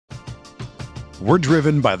We're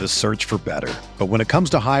driven by the search for better. But when it comes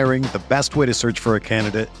to hiring, the best way to search for a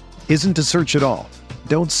candidate isn't to search at all.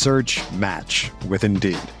 Don't search, match with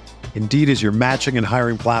Indeed. Indeed is your matching and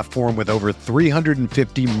hiring platform with over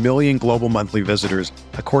 350 million global monthly visitors,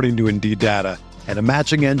 according to Indeed data, and a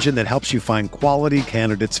matching engine that helps you find quality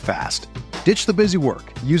candidates fast. Ditch the busy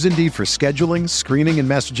work. Use Indeed for scheduling, screening, and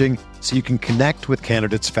messaging so you can connect with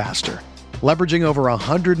candidates faster. Leveraging over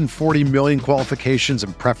 140 million qualifications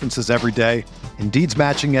and preferences every day, Indeed's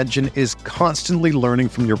matching engine is constantly learning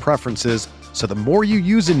from your preferences, so the more you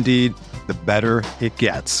use Indeed, the better it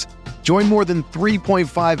gets. Join more than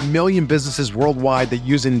 3.5 million businesses worldwide that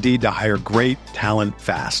use Indeed to hire great talent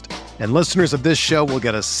fast. And listeners of this show will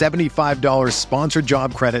get a $75 sponsored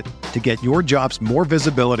job credit to get your jobs more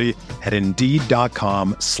visibility at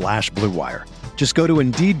Indeed.com/Blue Wire. Just go to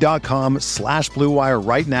Indeed.com/Blue Wire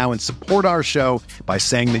right now and support our show by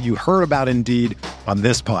saying that you heard about Indeed on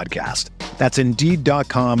this podcast. That's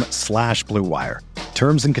Indeed.com/Blue Wire.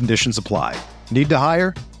 Terms and conditions apply. Need to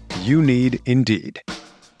hire? You need Indeed.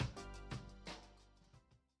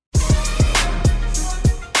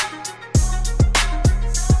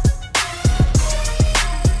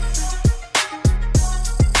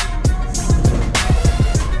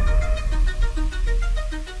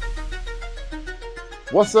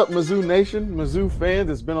 What's up, Mizzou Nation, Mizzou fans?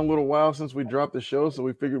 It's been a little while since we dropped the show, so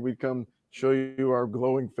we figured we'd come show you our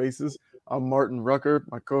glowing faces. I'm Martin Rucker,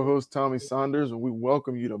 my co-host Tommy Saunders, and we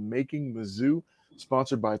welcome you to Making Mizzou,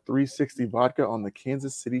 sponsored by 360 Vodka on the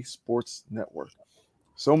Kansas City Sports Network.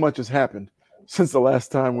 So much has happened since the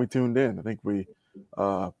last time we tuned in. I think we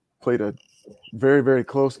played a very, very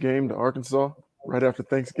close game to Arkansas right after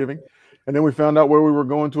Thanksgiving, and then we found out where we were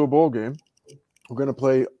going to a bowl game. We're going to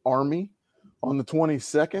play Army on the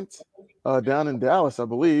 22nd down in Dallas, I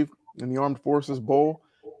believe, in the Armed Forces Bowl.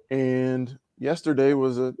 And yesterday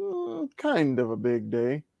was a kind of a big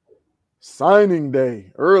day. Signing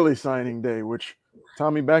day, early signing day, which,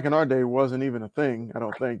 Tommy, back in our day wasn't even a thing, I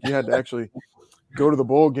don't think. You had to actually go to the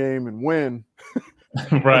bowl game and win.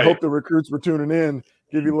 Right. I hope the recruits were tuning in,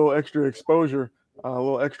 give you a little extra exposure, a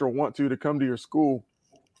little extra want to come to your school.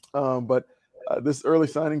 But this early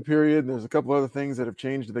signing period, there's a couple other things that have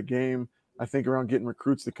changed the game, I think, around getting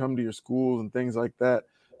recruits to come to your schools and things like that.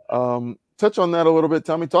 Touch on that a little bit.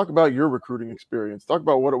 Tommy, talk about your recruiting experience. Talk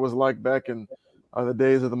about what it was like back in the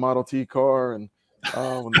days of the Model T car and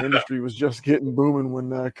when the industry was just getting booming,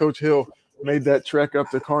 when Coach Hill made that trek up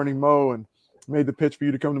to Carney Mo and made the pitch for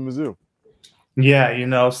you to come to Mizzou.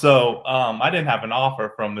 Yeah, so I didn't have an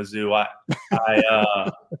offer from Mizzou.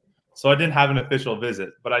 So I didn't have an official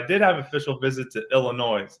visit, but I did have an official visit to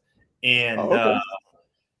Illinois. And okay.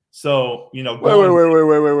 So, wait.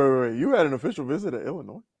 You had an official visit to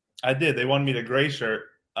Illinois? I did. They wanted me to gray shirt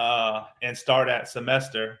and start at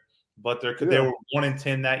semester, but they were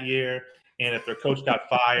 1-10 that year. And if their coach got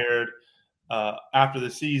fired after the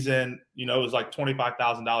season, it was like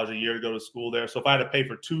 $25,000 a year to go to school there. So if I had to pay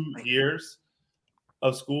for 2 years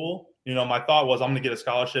of school, my thought was I'm going to get a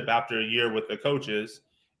scholarship after a year with the coaches.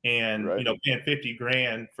 And, right. Paying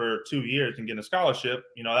 $50,000 for 2 years and getting a scholarship,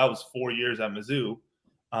 that was 4 years at Mizzou.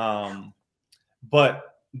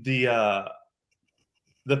 But the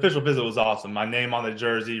official visit was awesome. My name on the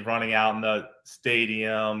jersey, running out in the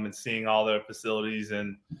stadium and seeing all their facilities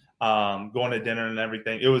and going to dinner and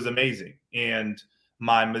everything. It was amazing. And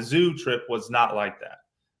my Mizzou trip was not like that.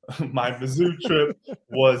 My Mizzou trip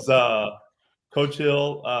was Coach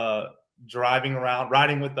Hill driving around,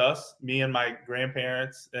 riding with us, me and my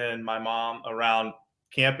grandparents and my mom around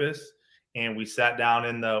campus. And we sat down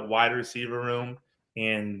in the wide receiver room.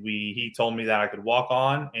 And he told me that I could walk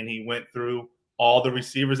on, and he went through all the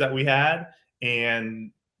receivers that we had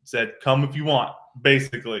and said, come if you want,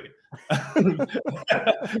 basically.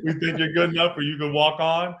 We think you're good enough or you can walk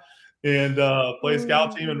on and play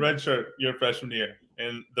scout team and redshirt your freshman year.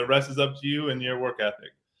 And the rest is up to you and your work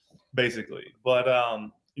ethic, basically. But,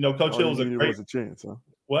 Coach Hill was a great – was a chance, huh?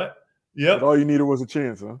 What? Yep. But all you needed was a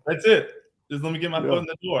chance, huh? That's it. Just let me get my foot in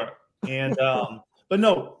the door. And but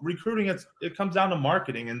no, recruiting, it comes down to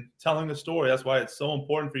marketing and telling the story. That's why it's so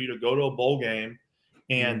important for you to go to a bowl game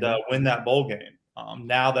and win that bowl game.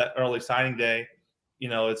 Now that early signing day,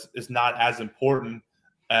 it's not as important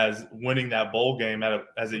as winning that bowl game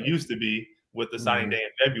as it used to be with the signing day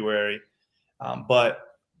in February. But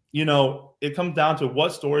it comes down to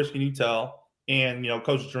what stories can you tell. And,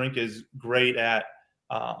 Coach Drink is great at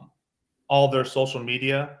all their social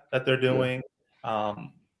media that they're doing,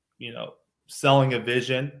 selling a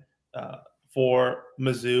vision for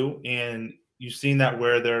Mizzou. And you've seen that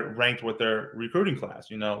where they're ranked with their recruiting class.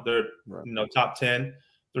 They're, top 10,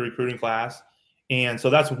 the recruiting class. And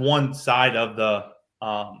so that's one side of the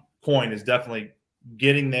coin, is definitely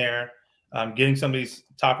getting there, getting some of these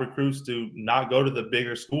top recruits to not go to the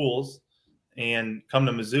bigger schools and come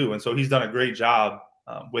to Mizzou. And so he's done a great job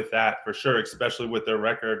with that for sure, especially with their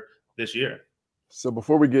record this year. So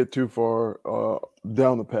before we get too far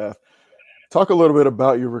down the path, talk a little bit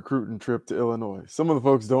about your recruiting trip to Illinois. Some of the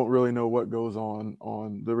folks don't really know what goes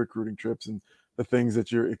on the recruiting trips and the things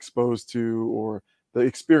that you're exposed to or the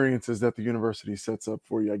experiences that the university sets up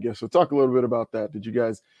for you, I guess. So talk a little bit about that. Did you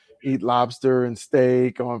guys eat lobster and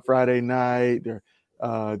steak on Friday night? Or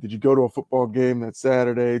did you go to a football game that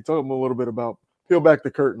Saturday? Talk them a little bit about, peel back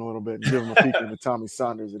the curtain a little bit and give them a peek into Tommy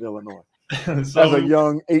Saunders at Illinois. So, as a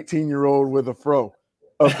young 18-year-old with a fro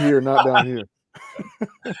up here, not down here.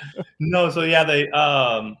 No, so yeah, they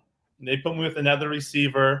put me with another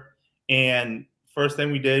receiver, and first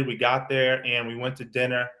thing we did, we got there and we went to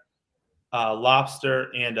dinner, lobster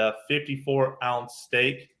and a 54-ounce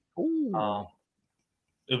steak. It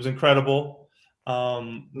was incredible.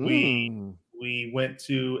 We went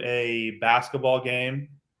to a basketball game,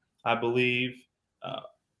 I believe,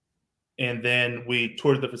 and then we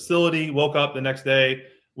toured the facility. Woke up the next day.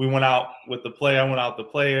 We went out with the play. I went out with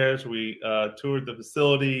the players. We toured the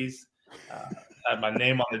facilities. Had my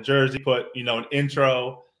name on the jersey. Put an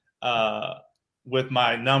intro with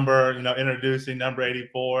my number. Introducing number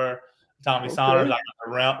 84, Tommy Saunders. I got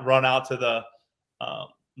to run out to the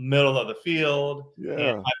middle of the field.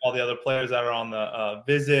 And all the other players that are on the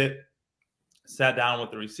visit. Sat down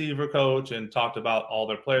with the receiver coach and talked about all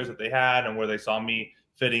their players that they had and where they saw me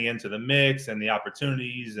fitting into the mix and the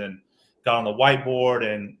opportunities, and got on the whiteboard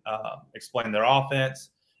and explained their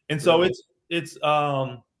offense. And so it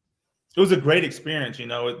was a great experience.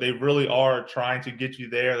 They really are trying to get you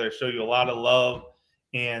there. They show you a lot of love.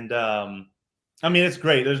 And it's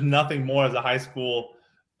great. There's nothing more as a high school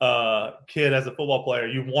kid, as a football player.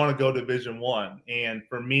 You want to go Division I. And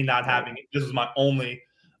for me, not having – this was my only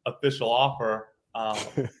official offer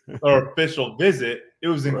or official visit. It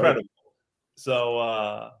was incredible. Right.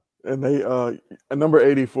 So and they number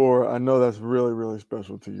 84, I know that's really, really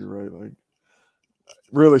special to you, right? Like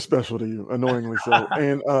really special to you, annoyingly so.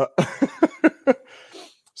 And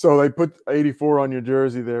so they put 84 on your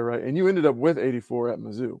jersey there, right? And you ended up with 84 at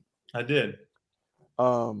Mizzou. I did.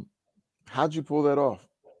 How'd you pull that off?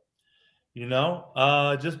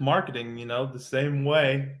 Just marketing, the same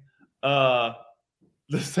way.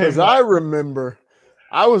 Because I remember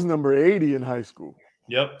I was number 80 in high school.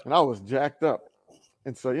 Yep. And I was jacked up.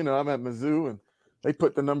 And so, I'm at Mizzou and they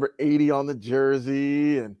put the number 80 on the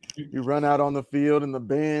jersey, and you run out on the field and the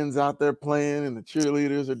band's out there playing and the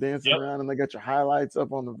cheerleaders are dancing around and they got your highlights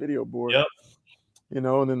up on the video board. Yep. And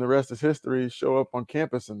then the rest is history. Show up on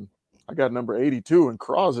campus and I got number 82 and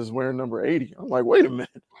Cross is wearing number 80. I'm like, wait a minute.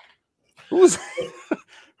 Who is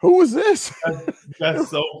this? That's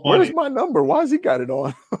so funny. Where's my number? Why has he got it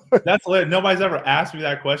on? That's lit. Nobody's ever asked me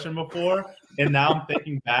that question before. And now I'm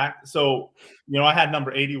thinking back. So, I had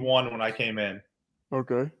number 81 when I came in.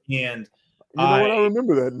 Okay. And I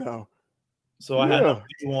remember that now. So I had number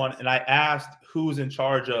 81 and I asked who's in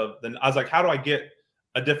charge of I was like, how do I get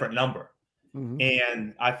a different number? Mm-hmm.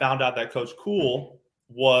 And I found out that Coach Cool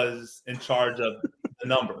was in charge of the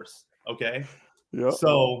numbers. Okay. Yeah.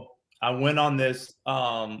 So I went on this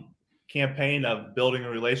campaign of building a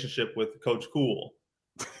relationship with Coach Cool.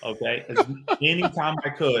 Okay. Anytime I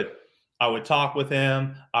could, I would talk with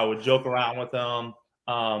him. I would joke around with him.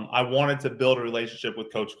 I wanted to build a relationship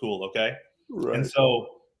with Coach Cool. Okay. Right. And so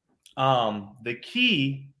the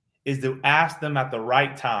key is to ask them at the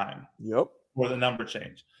right time. Yep. For the number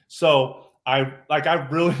change. So I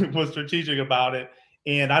really was strategic about it.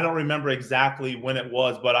 And I don't remember exactly when it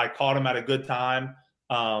was, but I caught him at a good time.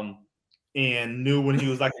 And knew when he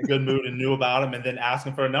was like in a good mood and knew about him, and then asked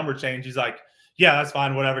him for a number change. He's like, yeah, that's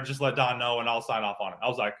fine. Whatever. Just let Don know and I'll sign off on it. I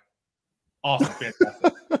was like, awesome.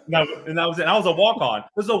 Fantastic. and that was it. I was a walk-on.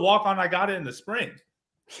 This is a walk-on. I got it in the spring.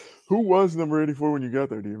 Who was number 84 when you got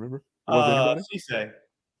there? Do you remember? Cisse.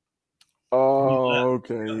 Oh,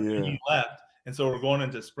 okay. Yeah. He left. And so we're going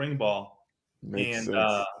into spring ball. Makes sense.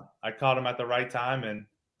 I caught him at the right time and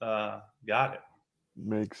got it.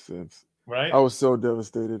 Makes sense. Right. I was so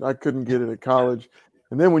devastated. I couldn't get it at college.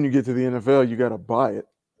 And then when you get to the NFL, you got to buy it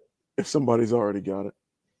if somebody's already got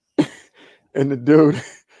it. And the dude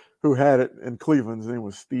who had it in Cleveland, his name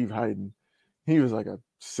was Steve Hayden. He was like a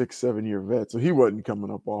 6-7 year vet, so he wasn't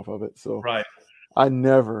coming up off of it. So right. I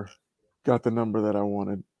never got the number that I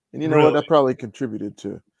wanted. And you know what? That probably contributed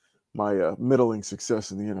to my middling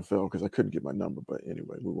success in the NFL because I couldn't get my number. But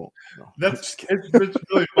anyway, we won't. No, it's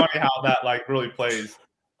really funny how that like really plays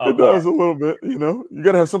It does a little bit, you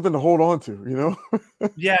got to have something to hold on to,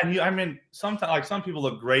 Yeah, and I mean, sometimes like some people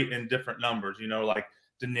look great in different numbers. Like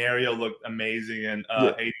Denario looked amazing in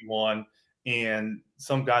 81, and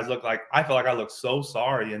some guys look like I feel like I look so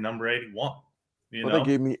sorry in number 81. They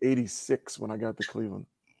gave me 86 when I got to Cleveland.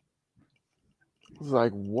 I was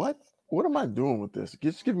like, what? What am I doing with this?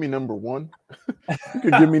 Just give me number 1. You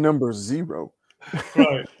could give me number 0.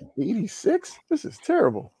 Right. 86? This is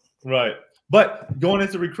terrible. Right. But going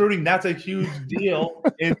into recruiting, that's a huge deal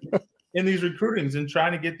in these recruitings and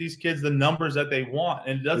trying to get these kids the numbers that they want.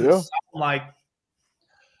 And it doesn't sound like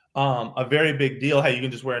a very big deal. Hey, you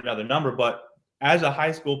can just wear another number. But as a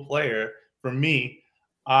high school player, for me,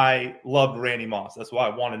 I loved Randy Moss. That's why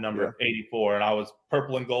I wanted number 84. And I was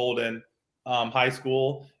purple and gold in high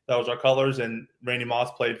school. That was our colors. And Randy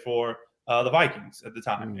Moss played for the Vikings at the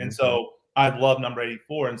time. And so I love number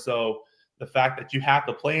 84. And so the fact that you have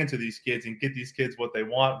to play into these kids and get these kids what they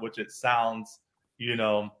want, which it sounds,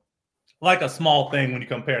 like a small thing when you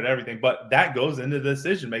compare to everything, but that goes into the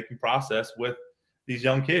decision-making process with these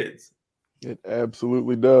young kids. It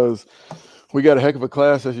absolutely does. We got a heck of a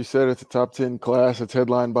class, as you said. It's a top 10 class. It's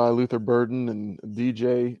headlined by Luther Burden and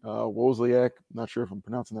DJ Wozniak. Not sure if I'm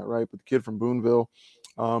pronouncing that right, but the kid from Boonville.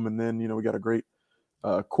 And then, we got a great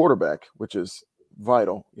quarterback, which is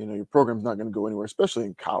vital. Your program's not going to go anywhere, especially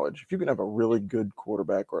in college. If you can have a really good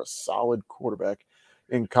quarterback or a solid quarterback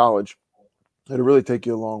in college, it'll really take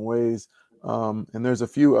you a long ways. And there's a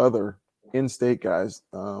few other in-state guys,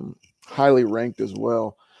 highly ranked as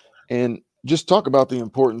well. And just talk about the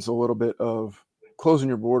importance a little bit of closing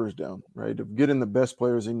your borders down, right? Of getting the best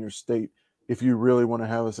players in your state if you really want to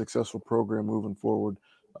have a successful program moving forward.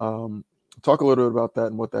 Talk a little bit about that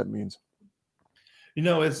and what that means.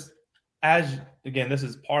 This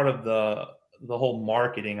is part of the whole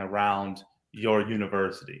marketing around your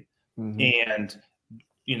university. And,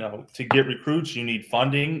 to get recruits, you need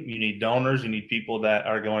funding, you need donors, you need people that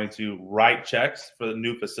are going to write checks for the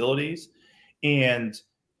new facilities. And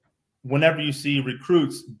whenever you see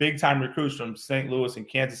recruits, big time recruits from St. Louis and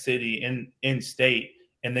Kansas City in state,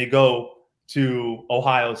 and they go to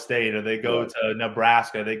Ohio State or they go to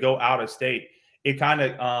Nebraska, they go out of state, it kind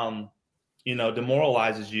of,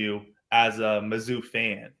 demoralizes you as a Mizzou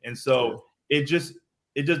fan. And so it just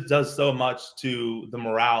does so much to the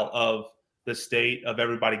morale of the state, of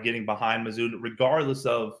everybody getting behind Mizzou, regardless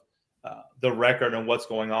of the record and what's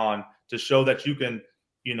going on, to show that you can,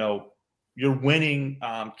 you're winning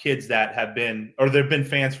kids that have been, or they've been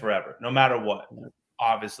fans forever, no matter what.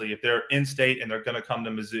 Obviously, if they're in state and they're going to come to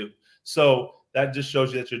Mizzou. So that just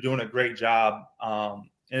shows you that you're doing a great job. And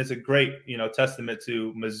it's a great, testament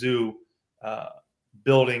to Mizzou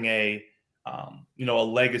building a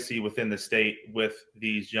legacy within the state with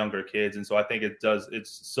these younger kids. And so I think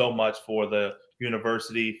it's so much for the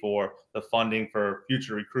university, for the funding for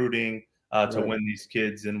future recruiting, to win these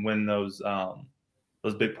kids and win those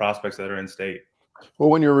big prospects that are in state. Well,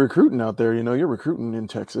 when you're recruiting out there, you're recruiting in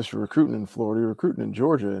Texas, you're recruiting in Florida, you're recruiting in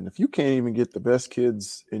Georgia. And if you can't even get the best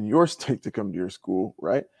kids in your state to come to your school,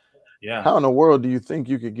 right? Yeah. How in the world do you think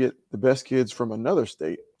you could get the best kids from another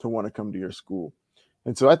state to want to come to your school?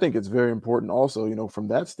 And so I think it's very important also, from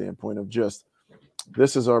that standpoint of just,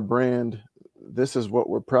 this is our brand, this is what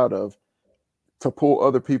we're proud of, to pull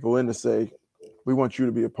other people in to say, we want you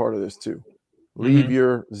to be a part of this too. Leave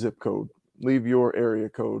your zip code, leave your area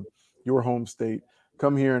code, your home state,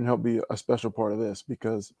 come here and help be a special part of this.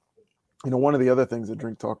 Because, one of the other things that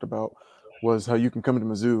Drink talked about was how you can come to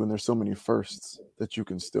Mizzou and there's so many firsts that you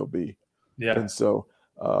can still be. Yeah. And so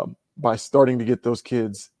by starting to get those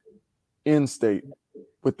kids in state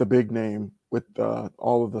with the big name, with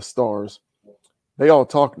all of the stars, they all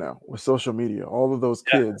talk now with social media. All of those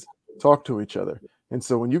kids talk to each other. And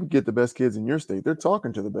so when you get the best kids in your state, they're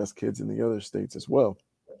talking to the best kids in the other states as well.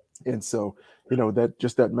 And so,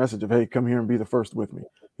 that message of, hey, come here and be the first with me.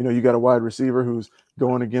 You got a wide receiver who's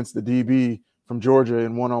going against the DB from Georgia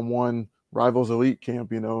in one-on-one rivals elite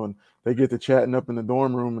camp, and they get to chatting up in the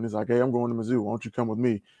dorm room and he's like, hey, I'm going to Mizzou. Why don't you come with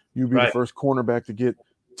me? You be the first cornerback to get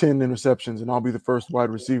 10 interceptions and I'll be the first wide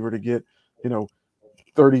receiver to get,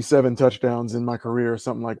 37 touchdowns in my career or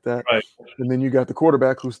something like that. Right. And then you got the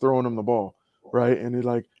quarterback who's throwing them the ball. Right. And they're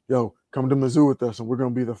like, yo, come to Mizzou with us and we're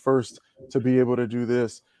going to be the first to be able to do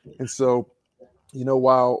this. And so,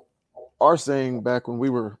 while our saying back when we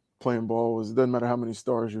were playing ball was, it doesn't matter how many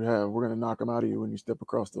stars you have, we're going to knock them out of you when you step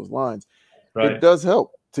across those lines. Right. It does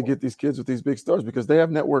help to get these kids with these big stars because they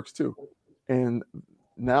have networks too. And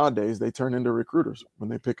nowadays they turn into recruiters when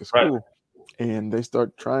they pick a school and they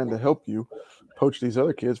start trying to help you poach these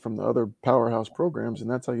other kids from the other powerhouse programs. And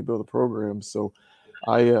that's how you build a program. So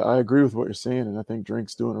I agree with what you're saying, and I think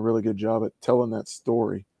Drink's doing a really good job at telling that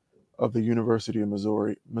story of the University of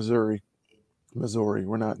Missouri.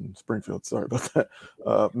 We're not in Springfield. Sorry about that.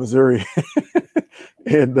 Missouri,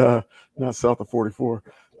 and not south of 44.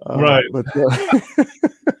 Right. But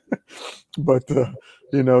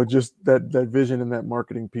just that vision and that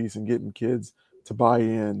marketing piece and getting kids to buy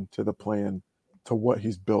in to the plan, to what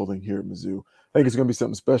he's building here at Mizzou. I think it's going to be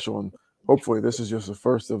something special, and hopefully this is just the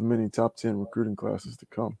first of many top 10 recruiting classes to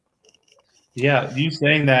come. Yeah, you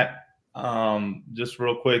saying that just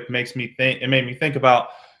real quick makes me think. It made me think about,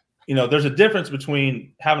 there's a difference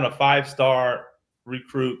between having a 5-star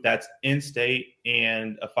recruit that's in state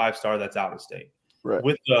and a 5-star that's out of state. Right.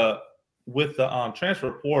 With the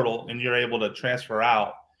transfer portal, and you're able to transfer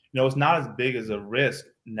out, it's not as big as a risk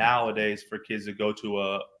nowadays for kids to go to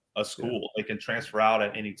a school. They can transfer out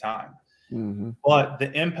at any time. Mm-hmm. But the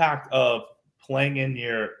impact of playing in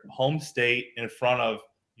your home state in front of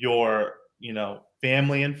your,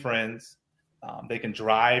 family and friends, they can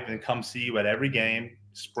drive and come see you at every game,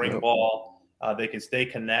 spring ball. They can stay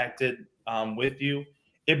connected with you.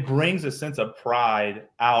 It brings a sense of pride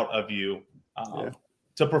out of you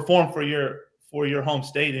to perform for your home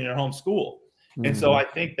state and your home school. Mm-hmm. And so I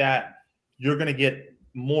think that you're going to get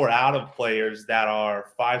more out of players that are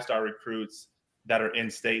 5-star recruits that are in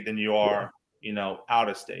state than you are, out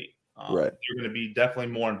of state. Right. You're going to be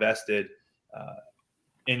definitely more invested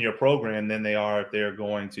in your program than they are if they're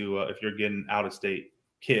going to, if you're getting out of state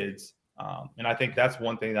kids. And I think that's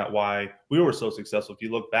one thing that why we were so successful. If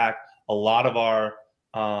you look back, a lot of our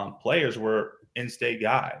players were in-state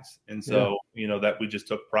guys. And so, that we just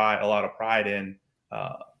took a lot of pride in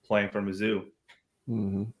playing for Mizzou.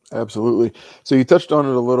 Mm-hmm. Absolutely. So you touched on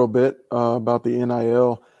it a little bit about the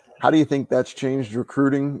NIL. How do you think that's changed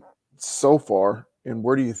recruiting so far, and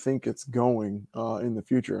where do you think it's going in the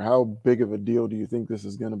future? How big of a deal do you think this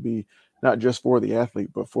is going to be, not just for the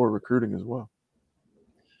athlete, but for recruiting as well?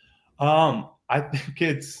 I think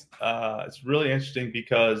it's really interesting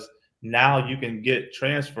because now you can get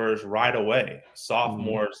transfers right away.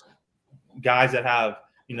 Sophomores, guys that have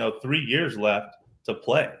 3 years left to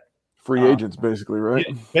play. Free agents, basically, right?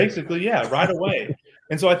 Yeah, basically, right away.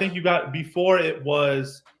 And so I think before it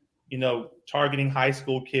was, targeting high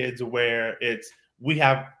school kids where we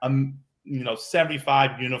have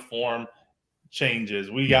 75 uniform changes.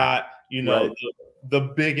 We got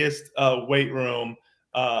the biggest weight room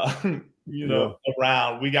around.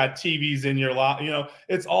 We got TVs in your lot.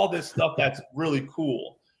 It's all this stuff that's really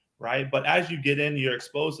cool, right? But as you get in, you're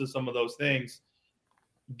exposed to some of those things.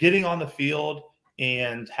 Getting on the field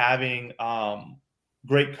and having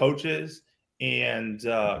great coaches and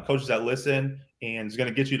coaches that listen and is going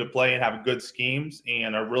to get you to play and have good schemes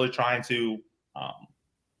and are really trying to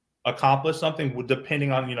accomplish something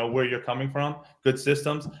depending on where you're coming from, good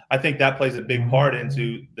systems. I think that plays a big part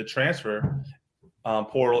into the transfer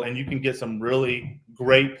portal, and you can get some really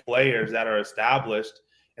great players that are established.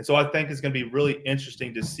 And so I think it's going to be really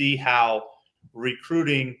interesting to see how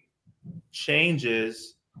recruiting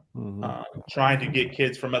changes, trying to get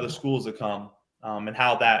kids from other schools to come, and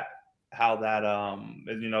how that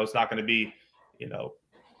it's not going to be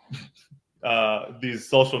these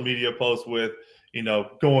social media posts with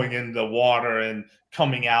going in the water and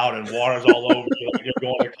coming out and water's all over you like you're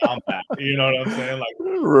going to combat. You know what I'm saying? Like,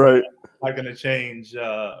 right. Not going to change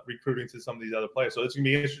recruiting to some of these other players. So it's going to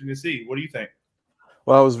be interesting to see. What do you think?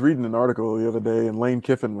 Well, I was reading an article the other day, and Lane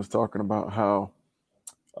Kiffin was talking about how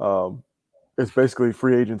it's basically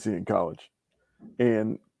free agency in college,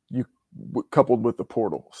 and you coupled with the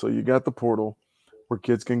portal. So you got the portal where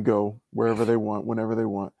kids can go wherever they want, whenever they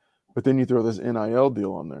want, but then you throw this NIL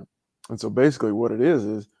deal on there. And so basically what it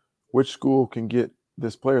is which school can get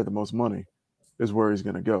this player the most money is where he's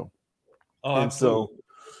going to go. Oh, and absolutely.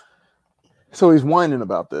 So he's whining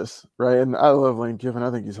about this, right? And I love Lane Kiffin.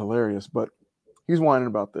 I think he's hilarious, but he's whining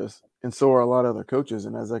about this. And so are a lot of other coaches.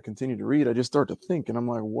 And as I continue to read, I just start to think, and I'm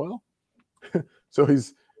like, well, so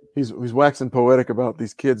he's waxing poetic about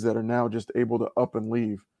these kids that are now just able to up and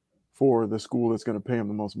leave for the school that's going to pay them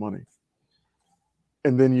the most money.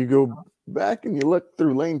 And then you go back and you look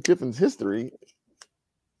through Lane Kiffin's history,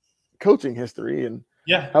 coaching history, and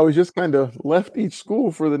how he's just kind of left each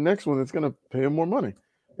school for the next one that's going to pay him more money.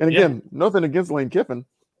 And again, nothing against Lane Kiffin,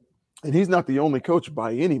 and he's not the only coach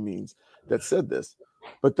by any means that said this,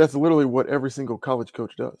 but that's literally what every single college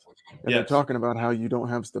coach does. And they're talking about how you don't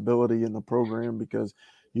have stability in the program because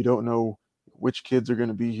you don't know which kids are going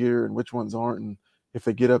to be here and which ones aren't. And if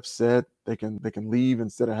they get upset, they can leave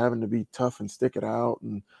instead of having to be tough and stick it out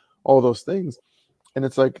and all those things. And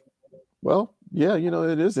it's like, well,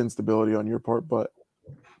 it is instability on your part, but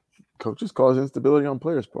coaches cause instability on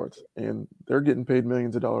players' parts, and they're getting paid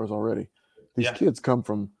millions of dollars already. These kids come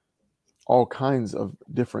from all kinds of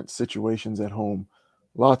different situations at home,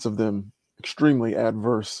 lots of them extremely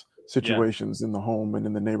adverse situations in the home and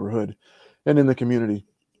in the neighborhood and in the community.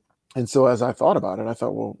 And so as I thought about it, I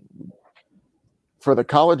thought, well, for the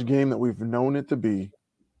college game that we've known it to be,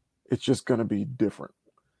 it's just going to be different.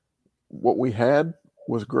 What we had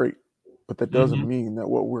was great, but that doesn't mean that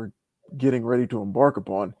what we're getting ready to embark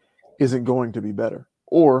upon isn't going to be better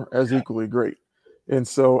or as equally great. And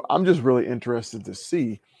so I'm just really interested to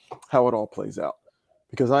see how it all plays out,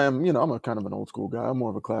 because I'm a kind of an old school guy. I'm more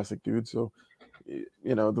of a classic dude. So,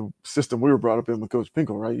 the system we were brought up in with Coach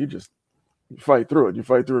Pinkel, right? You fight through it. You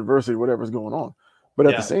fight through adversity, whatever's going on. But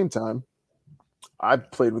at the same time, I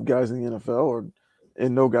played with guys in the NFL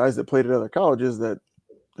and know guys that played at other colleges that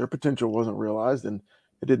their potential wasn't realized, and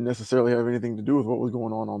it didn't necessarily have anything to do with what was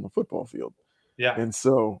going on the football field. Yeah. And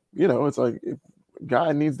so, it's like, if a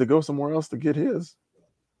guy needs to go somewhere else to get his,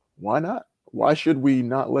 why not? Why should we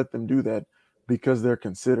not let them do that because they're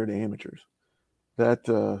considered amateurs? That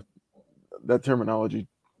terminology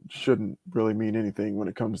shouldn't really mean anything when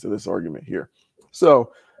it comes to this argument here.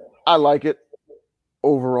 So I like it.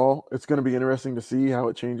 Overall, it's going to be interesting to see how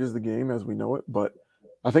it changes the game as we know it, but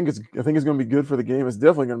I think it's going to be good for the game. It's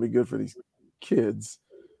definitely going to be good for these kids.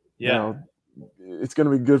 Yeah. It's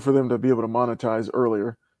going to be good for them to be able to monetize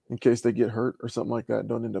earlier in case they get hurt or something like that and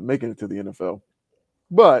don't end up making it to the NFL.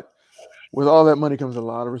 But with all that money comes a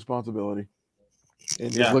lot of responsibility.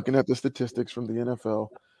 And just looking at the statistics from the NFL,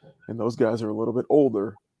 and those guys are a little bit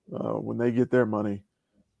older when they get their money,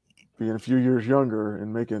 being a few years younger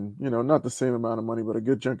and making, not the same amount of money, but a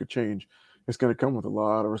good chunk of change, it's going to come with a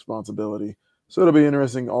lot of responsibility. So it'll be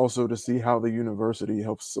interesting also to see how the university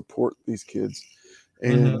helps support these kids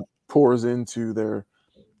and pours into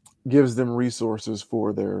gives them resources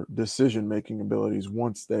for their decision-making abilities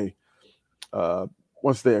once they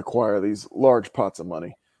acquire these large pots of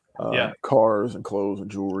money, cars and clothes and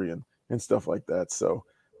jewelry and stuff like that. So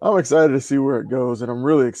I'm excited to see where it goes. And I'm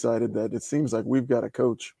really excited that it seems like we've got a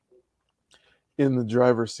coach in the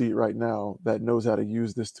driver's seat right now that knows how to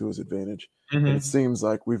use this to his advantage. And it seems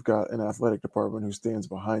like we've got an athletic department who stands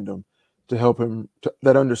behind him to help him,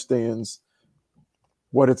 that understands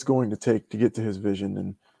what it's going to take to get to his vision.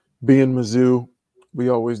 And being Mizzou, we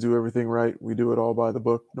always do everything right. We do it all by the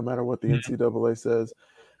book, no matter what the NCAA says.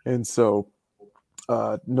 And so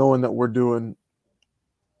knowing that we're doing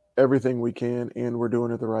everything we can and we're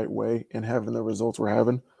doing it the right way and having the results we're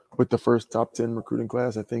having with the first top 10 recruiting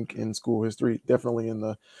class, I think, in school history, definitely in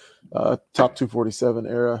the top 247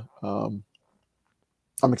 era.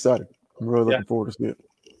 I'm excited. I'm really looking forward to see it.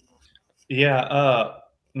 Yeah.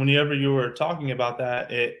 Whenever you were talking about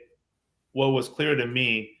that, what was clear to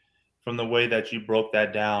me from the way that you broke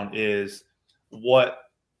that down is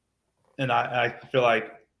and I feel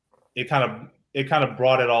like it kind of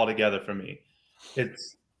brought it all together for me.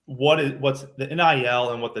 It's what's the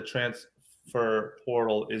NIL and what the transfer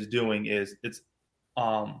portal is doing is it's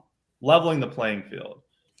leveling the playing field.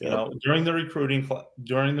 During the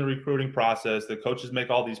recruiting process, the coaches make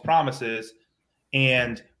all these promises,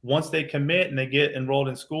 and once they commit and they get enrolled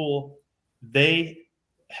in school, they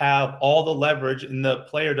have all the leverage, and the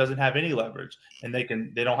player doesn't have any leverage, and they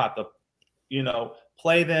don't have to,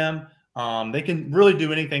 play them. They can really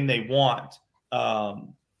do anything they want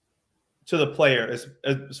to the player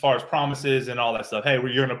as far as promises and all that stuff. Hey,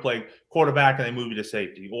 you're going to play quarterback, and they move you to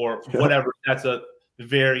safety or whatever. That's a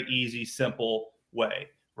very easy, simple way,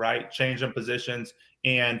 right? Change them positions.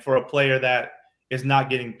 And for a player that is not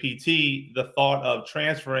getting PT, the thought of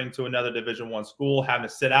transferring to another Division I school, having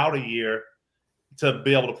to sit out a year to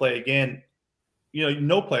be able to play again,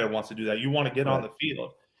 no player wants to do that. You want to get on the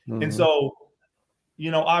field. And so,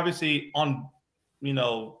 obviously on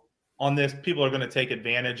this, people are going to take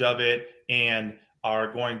advantage of it and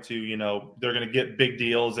are going to, they're going to get big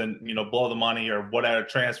deals and, blow the money or whatever,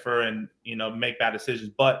 transfer and, make bad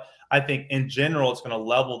decisions. But I think in general, it's going to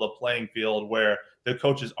level the playing field where the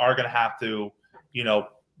coaches are going to have to,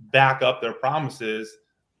 back up their promises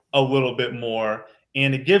a little bit more.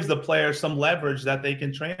 And it gives the players some leverage that they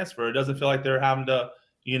can transfer. It doesn't feel like they're having to,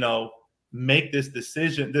 make this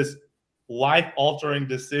decision, this life-altering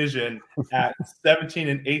decision at 17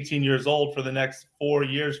 and 18 years old for the next 4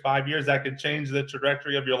 years, 5 years, that could change the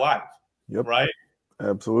trajectory of your life. Yep. Right?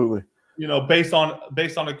 Absolutely. Based on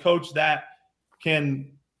a coach that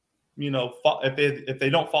can, if they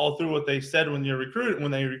don't follow through what they said when they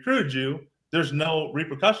recruited you, there's no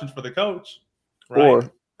repercussions for the coach. Right?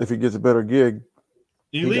 Or if he gets a better gig,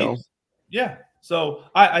 he leaves. Yeah. So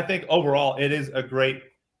I think overall it is a great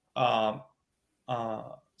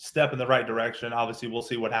step in the right direction. Obviously, we'll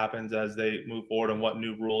see what happens as they move forward and what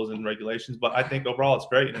new rules and regulations. But I think overall it's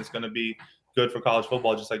great, and it's going to be good for college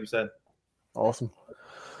football, just like you said. Awesome.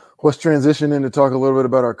 Let's transition in to talk a little bit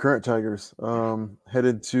about our current Tigers.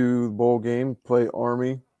 Headed to the bowl game, play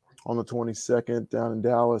Army on the 22nd down in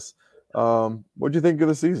Dallas. What'd you think of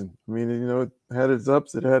the season? I mean, it had its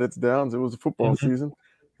ups, it had its downs. It was a football season.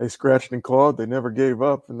 They scratched and clawed. They never gave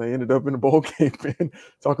up, and they ended up in a bowl game, man.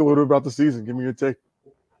 Talk a little bit about the season. Give me your take.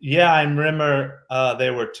 Yeah, I remember they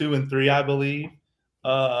were 2-3, I believe.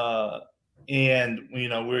 And,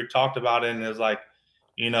 we talked about it, and it was like,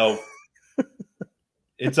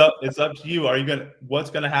 it's up to you. What's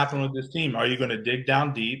going to happen with this team? Are you going to dig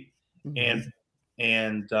down deep and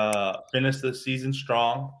finish the season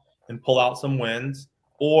strong and pull out some wins?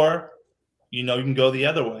 Or, you can go the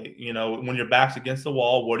other way. When your back's against the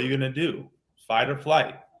wall, what are you going to do? Fight or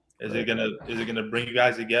flight? Is it gonna bring you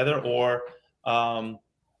guys together or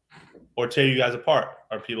tear you guys apart?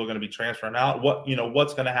 Are people going to be transferring out?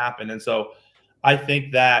 What's going to happen? And so I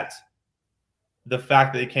think that the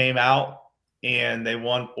fact that they came out and they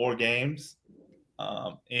won 4 games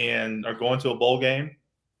and are going to a bowl game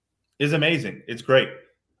is amazing. It's great.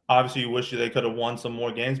 Obviously, you wish they could have won some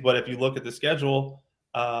more games, but if you look at the schedule,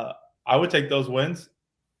 I would take those wins,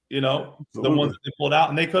 the ones that they pulled out.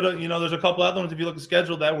 And they could have, there's a couple other ones, if you look at the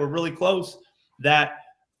schedule, that were really close that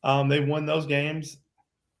they won those games.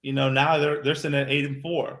 Now they're sitting at 8-4.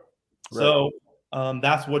 Right. So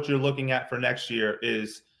that's what you're looking at for next year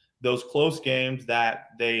is those close games that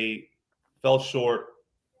they fell short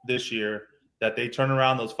this year, that they turn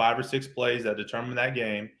around those 5 or 6 plays that determine that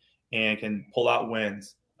game and can pull out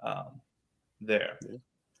wins there. Yeah.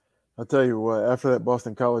 I'll tell you what, after that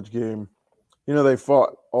Boston College game, they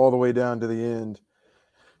fought all the way down to the end,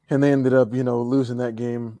 and they ended up, losing that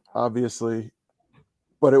game, obviously.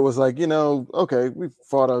 But it was like, okay, we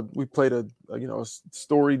played a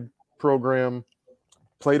storied program,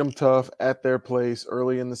 played them tough at their place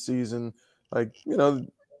early in the season. Like,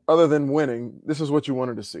 other than winning, this is what you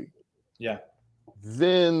wanted to see. Yeah.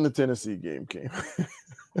 Then the Tennessee game came,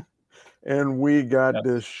 and we got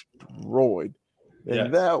destroyed.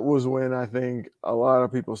 And that was when I think a lot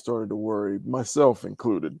of people started to worry, myself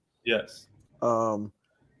included. Yes. And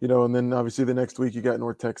then obviously the next week you got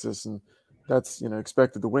North Texas, and that's,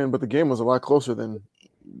 expected to win. But the game was a lot closer than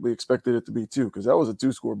we expected it to be, too, because that was a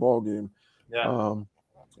 2-score ball game. Yeah.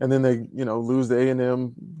 And then they, lose the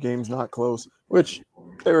A&M. Game's not close, which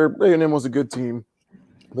A&M was a good team,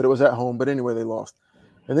 but it was at home. But anyway, they lost.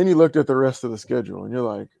 And then you looked at the rest of the schedule, and you're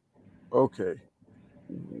like, okay,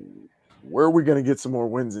 where are we going to get some more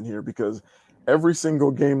wins in here? Because every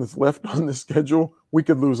single game that's left on the schedule, we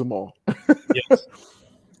could lose them all. Yes.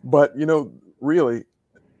 But, really,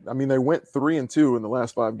 I mean, they went 3-2 in the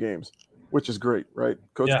last 5 games, which is great, right?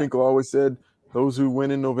 Coach Finkel always said, those who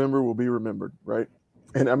win in November will be remembered, right?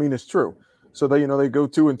 And, I mean, it's true. So, they go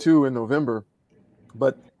 2-2 in November,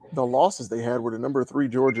 but the losses they had were to number 3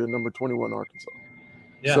 Georgia and number 21 Arkansas.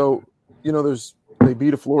 Yeah. So, they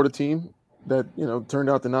beat a Florida team that, turned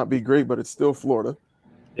out to not be great, but it's still Florida.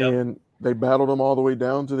 Yep. And they battled them all the way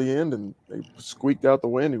down to the end, and they squeaked out the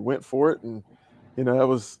win. He went for it, and, that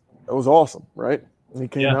was awesome, right? And he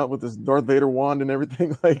came out with this Darth Vader wand and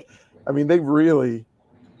everything. Like, I mean, they really,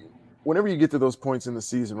 whenever you get to those points in the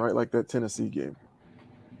season, right, like that Tennessee game,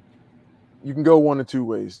 you can go one of 2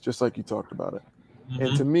 ways, just like you talked about it. Mm-hmm.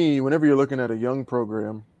 And to me, whenever you're looking at a young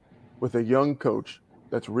program with a young coach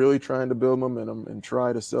that's really trying to build momentum and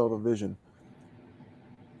try to sell the vision,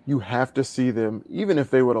 you have to see them, even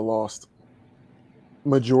if they would have lost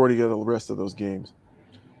majority of the rest of those games,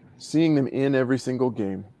 seeing them in every single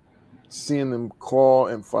game, seeing them claw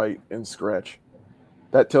and fight and scratch,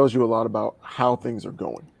 that tells you a lot about how things are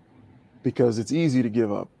going, because it's easy to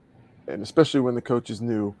give up. And especially when the coach is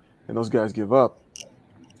new and those guys give up,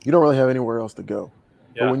 you don't really have anywhere else to go.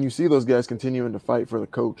 Yeah. But when you see those guys continuing to fight for the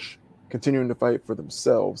coach, continuing to fight for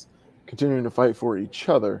themselves, continuing to fight for each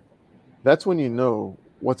other, that's when you know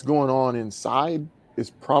what's going on inside is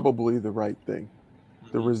probably the right thing.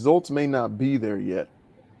 The results may not be there yet,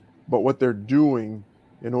 but what they're doing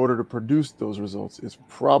in order to produce those results is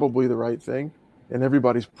probably the right thing, and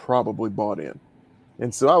everybody's probably bought in.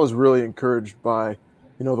 And so I was really encouraged by,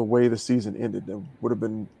 the way the season ended. I would have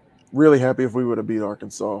been really happy if we would have beat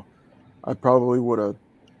Arkansas. I probably would have,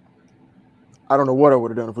 I don't know what I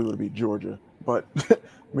would have done if we would have beat Georgia, but I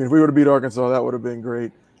mean, if we would have beat Arkansas, that would have been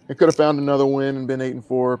great. It could have found another win and been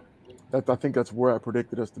 8-4. I think that's where I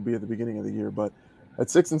predicted us to be at the beginning of the year. But at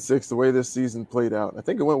 6-6, the way this season played out, I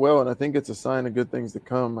think it went well, and I think it's a sign of good things to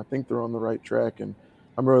come. I think they're on the right track, and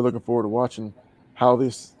I'm really looking forward to watching how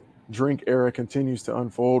this drink era continues to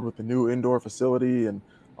unfold with the new indoor facility and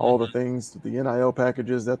all the things, the NIL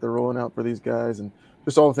packages that they're rolling out for these guys, and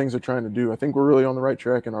just all the things they're trying to do. I think we're really on the right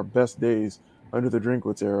track, and our best days under the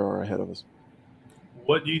Drinkwitz era are ahead of us.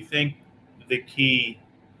 What do you think the key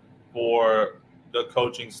for the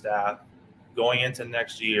coaching staff going into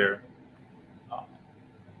next year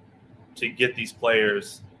to get these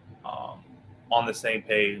players on the same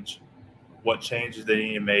page? What changes they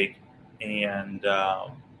need to make, and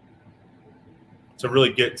to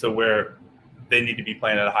really get to where they need to be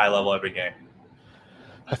playing at a high level every game?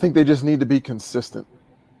 I think they just need to be consistent.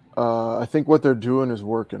 I think what they're doing is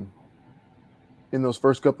working. In those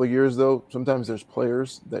first couple of years, though, sometimes there's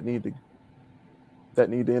players that need to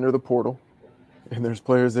enter the portal, and there's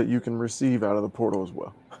players that you can receive out of the portal as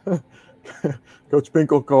well. Coach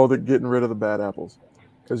Pinkel called it getting rid of the bad apples,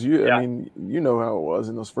 because I mean, you know how it was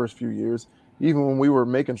in those first few years. Even when we were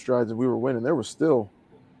making strides and we were winning, there was still,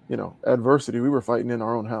 adversity. We were fighting in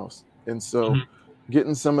our own house. And so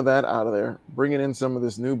getting some of that out of there, bringing in some of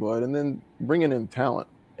this new blood, and then bringing in talent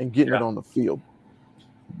and getting it on the field,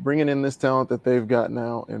 bringing in this talent that they've got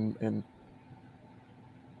now and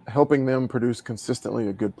helping them produce consistently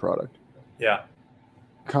a good product. Yeah.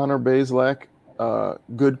 Connor Bazelak,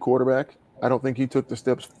 good quarterback. I don't think he took the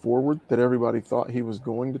steps forward that everybody thought he was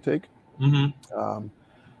going to take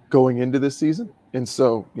going into this season. And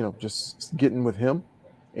so, just getting with him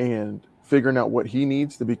and figuring out what he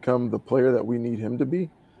needs to become the player that we need him to be,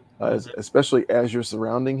 especially as you're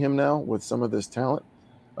surrounding him now with some of this talent.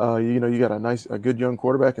 You got a good young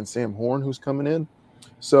quarterback in Sam Horn who's coming in.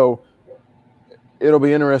 So it'll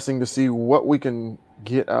be interesting to see what we can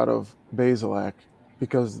get out of Bazelak,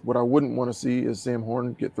 because what I wouldn't want to see is Sam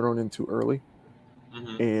Horn get thrown in too early.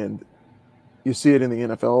 And you see it in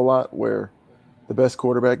the NFL a lot where the best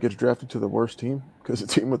quarterback gets drafted to the worst team because the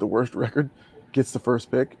team with the worst record gets the first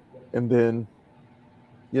pick. And then,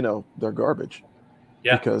 they're garbage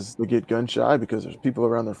because they get gun shy, because there's people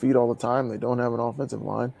around their feet all the time. They don't have an offensive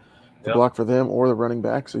line to block for them or the running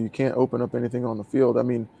back. So you can't open up anything on the field. I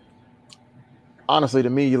mean, honestly, to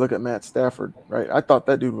me, you look at Matt Stafford, right? I thought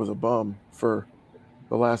that dude was a bum for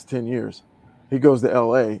the last 10 years. He goes to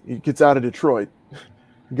LA, he gets out of Detroit,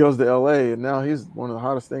 he goes to LA, and now he's one of the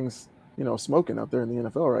hottest things, smoking out there in the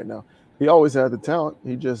NFL right now. He always had the talent.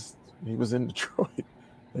 He was in Detroit,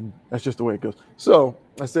 and that's just the way it goes. So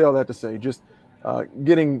I say all that to say, just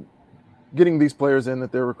getting these players in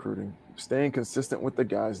that they're recruiting, staying consistent with the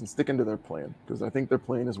guys and sticking to their plan, because I think their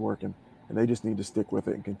plan is working and they just need to stick with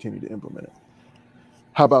it and continue to implement it.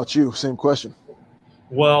 How about you? Same question.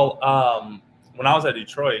 Well, when I was at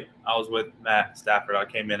Detroit, I was with Matt Stafford. I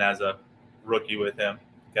came in as a rookie with him.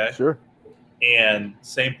 Okay. Sure. And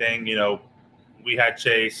same thing, we had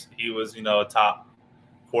Chase. He was, a top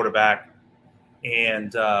quarterback.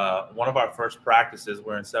 And one of our first practices,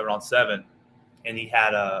 we're in 7-on-7, and he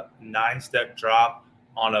had a 9-step drop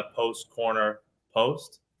on a post corner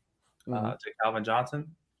post to Calvin Johnson.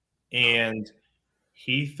 And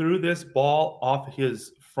he threw this ball off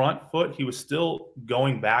his front foot. He was still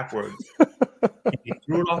going backwards. He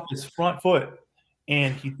threw it off his front foot,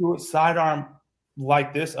 and he threw it sidearm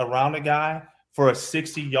like this around a guy for a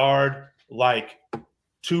 60-yard,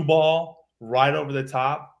 two ball right over the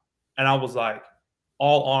top. And I was like,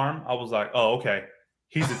 all arm. I was like, oh, okay.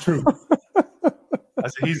 He's the truth. I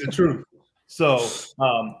said, he's the truth. So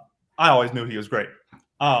I always knew he was great.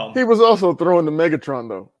 He was also throwing the Megatron,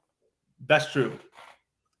 though. That's true.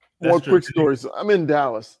 One quick story. So I'm in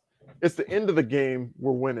Dallas. It's the end of the game.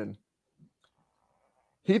 We're winning.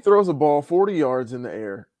 He throws a ball 40 yards in the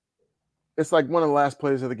air. It's like one of the last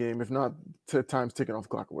plays of the game, if not time's ticking off the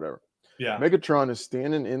clock or whatever. Yeah. Megatron is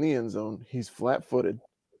standing in the end zone. He's flat-footed.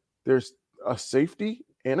 There's a safety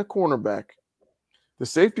and a cornerback. The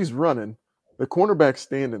safety's running. The cornerback's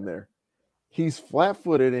standing there. He's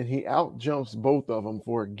flat-footed, and he out-jumps both of them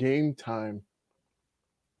for a game-time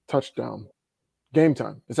touchdown. Game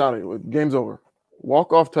time. It's out of here. Game's over.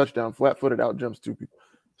 Walk-off touchdown, flat-footed, out-jumps two people.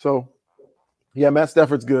 So, yeah, Matt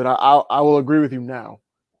Stafford's good. I will agree with you now.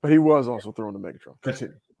 But he was also throwing the Megatron.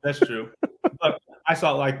 Continue. That's true. But I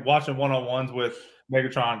saw, watching one-on-ones with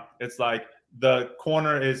Megatron, it's like the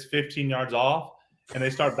corner is 15 yards off, and they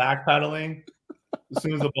start backpedaling as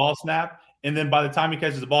soon as the ball snapped. And then by the time he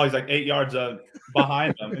catches the ball, he's 8 yards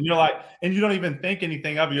behind them. And you're and you don't even think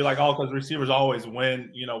anything of it. You're because receivers always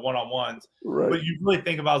win, one-on-ones. Right. But you really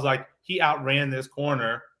think about it, he outran this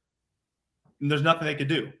corner, and there's nothing they could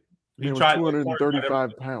do. He tried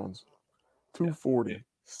 235 pounds, 240. Yeah.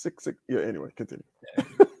 6'6". Yeah, anyway, continue.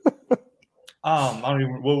 I don't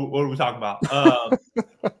even, what are we talking about?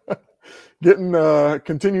 getting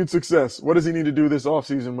continued success. What does he need to do this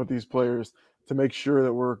offseason with these players to make sure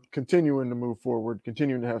that we're continuing to move forward,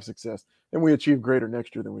 continuing to have success, and we achieve greater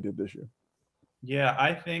next year than we did this year? Yeah,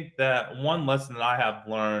 I think that one lesson that I have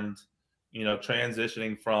learned,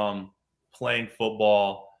 transitioning from playing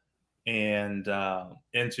football and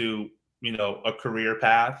into, a career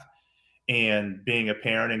path and being a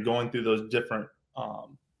parent and going through those different,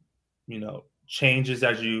 changes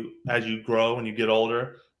as you grow and you get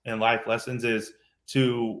older, and life lessons is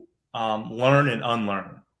to learn and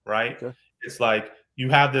unlearn, right? Okay. It's like you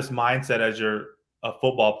have this mindset as you're a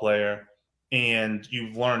football player and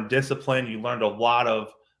you've learned discipline. You learned a lot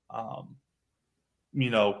of,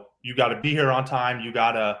 you got to be here on time. You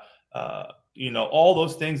got to, all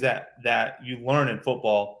those things that you learn in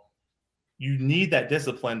football. You need that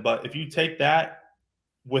discipline. But if you take that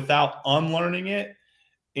without unlearning it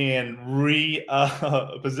and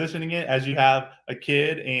positioning it as you have a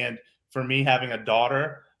kid, and for me having a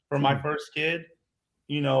daughter for my first kid,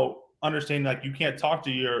 understanding like you can't talk to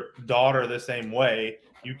your daughter the same way.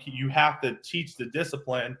 You have to teach the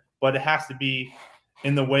discipline, but it has to be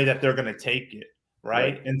in the way that they're going to take it,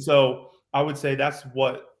 right? And so I would say that's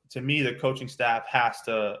what, to me, the coaching staff has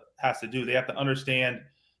to do. They have to understand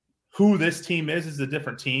who this team is a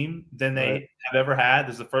different team than they have ever had.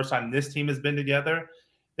 This is the first time this team has been together.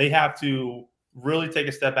 They have to really take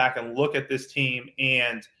a step back and look at this team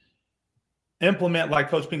and implement, like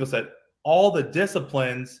Coach Pinkel said, all the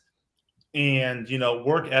disciplines and,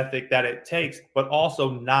 work ethic that it takes, but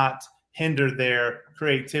also not hinder their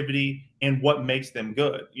creativity and what makes them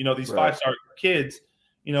good. These five-star kids,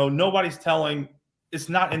 nobody's telling, it's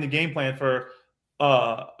not in the game plan for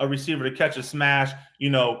a receiver to catch a smash,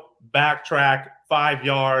 backtrack 5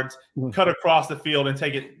 yards, cut across the field and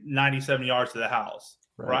take it 97 yards to the house.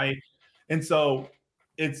 Right. And so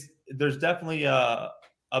there's definitely a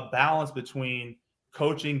balance between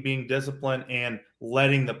coaching, being disciplined, and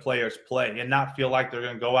letting the players play and not feel like they're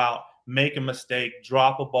going to go out, make a mistake,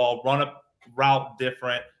 drop a ball, run a route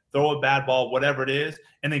different, throw a bad ball, whatever it is,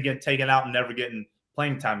 and then get taken out and never getting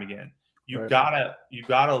playing time again. You gotta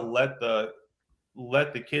let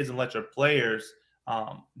the kids and let your players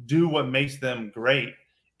do what makes them great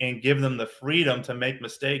and give them the freedom to make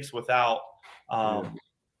mistakes without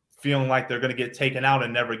feeling like they're going to get taken out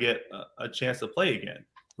and never get a chance to play again.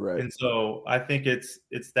 And so I think it's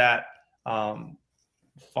that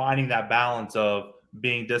finding that balance of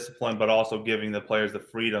being disciplined, but also giving the players the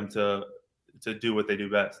freedom to do what they do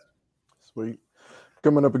best. Sweet.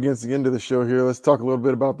 Coming up against the end of the show here, let's talk a little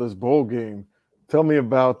bit about this bowl game. Tell me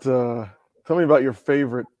about your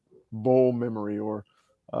favorite bowl memory, or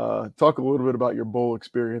talk a little bit about your bowl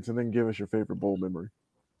experience, and then give us your favorite bowl memory.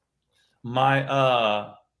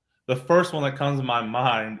 The first one that comes to my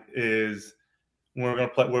mind is when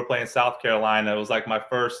we're playing South Carolina. It was like my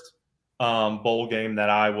first bowl game that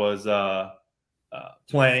I was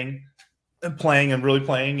playing and really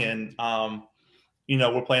playing, and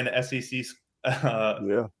we're playing the SEC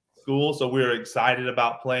school, so we were excited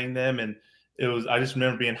about playing them, and I just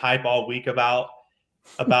remember being hype all week about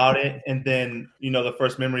it. And then the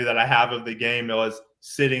first memory that I have of the game was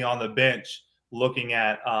sitting on the bench looking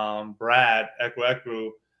at Brad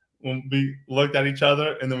Ekwu when we looked at each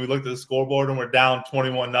other, and then we looked at the scoreboard and we're down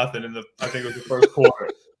 21-0 I think it was the first quarter.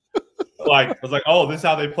 I was like, oh, this is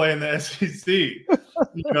how they play in the SEC.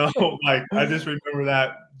 I just remember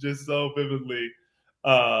that just so vividly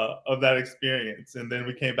of that experience. And then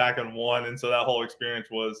we came back and won, and so that whole experience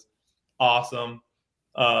was awesome.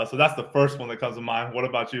 So that's the first one that comes to mind. What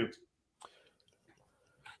about you?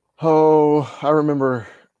 Oh, I remember.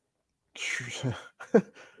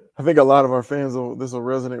 I think a lot of our fans this will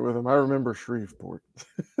resonate with them. I remember Shreveport.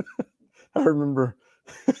 I remember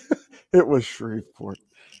it was Shreveport.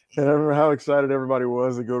 And I remember how excited everybody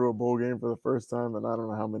was to go to a bowl game for the first time in I don't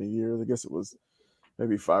know how many years. I guess it was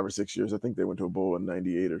maybe 5 or 6 years. I think they went to a bowl in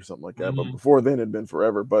 98 or something like that. But before then, it had been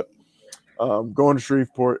forever. But going to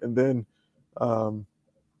Shreveport and then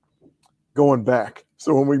going back.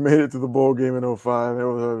 So when we made it to the bowl game in 05, I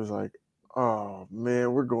was like, oh,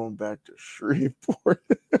 man, we're going back to Shreveport.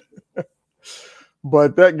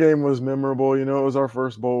 But that game was memorable. It was our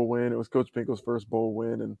first bowl win. It was Coach Pinkel's first bowl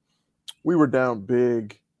win. And we were down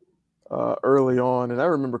big early on. And I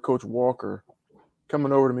remember Coach Walker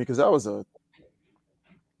coming over to me because I was a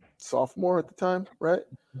sophomore at the time, right?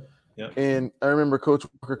 Yeah. And I remember Coach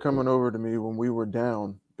Walker coming over to me when we were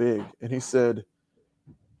down big. And he said,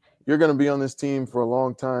 you're going to be on this team for a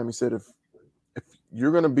long time. He said, if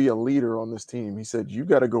you're going to be a leader on this team, he said, you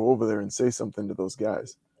got to go over there and say something to those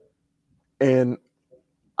guys. And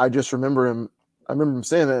I just remember him. I remember him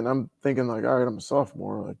saying that, and I'm thinking like, all right, I'm a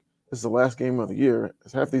sophomore. Like, this is the last game of the year.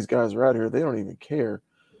 Half these guys are out here. They don't even care.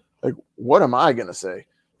 Like, what am I going to say?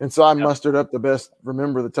 And so I mustered up the best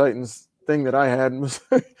Remember the Titans thing that I had and was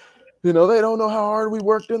like, they don't know how hard we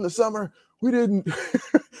worked in the summer. We didn't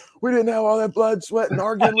have all that blood, sweat, and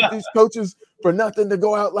arguing with these coaches for nothing to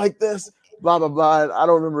go out like this, blah, blah, blah. I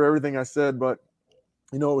don't remember everything I said, but,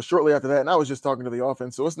 it was shortly after that, and I was just talking to the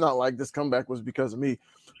offense, so it's not like this comeback was because of me.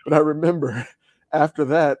 But I remember after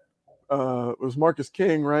that, it was Marcus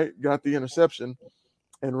King, right, got the interception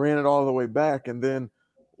and ran it all the way back, and then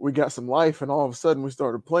we got some life, and all of a sudden we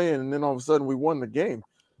started playing, and then all of a sudden we won the game.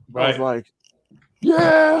 Right. I was like,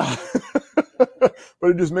 yeah! But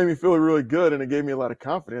it just made me feel really good, and it gave me a lot of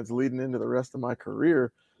confidence leading into the rest of my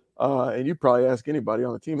career. And you probably ask anybody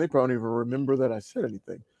on the team, they probably don't even remember that I said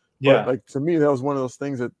anything. Yeah. But, like, to me, that was one of those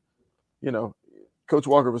things that, Coach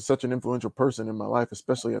Walker was such an influential person in my life,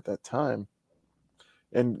 especially at that time.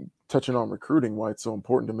 And touching on recruiting, why it's so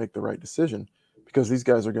important to make the right decision, because these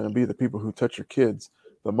guys are going to be the people who touch your kids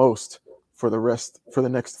the most for the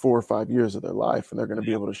next 4 or 5 years of their life, and they're going to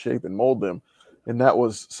be able to shape and mold them. And that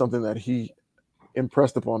was something that he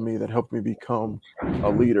impressed upon me that helped me become a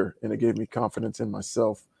leader, and it gave me confidence in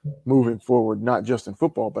myself moving forward, not just in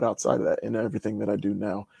football, but outside of that, in everything that I do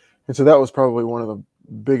now. And so that was probably one of the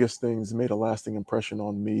biggest things that made a lasting impression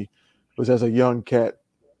on me, was as a young cat,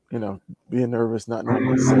 being nervous, not knowing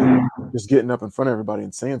what to say, just getting up in front of everybody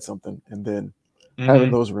and saying something, and then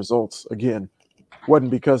having those results again.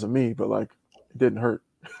 Wasn't because of me, but like, it didn't hurt.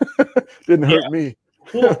 Didn't hurt me.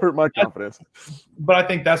 Well, hurt my confidence. But I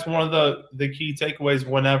think that's one of the key takeaways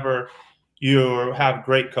whenever you have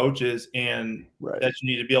great coaches and that you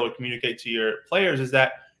need to be able to communicate to your players, is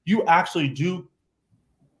that you actually do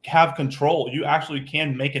have control. You actually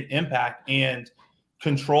can make an impact and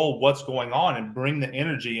control what's going on and bring the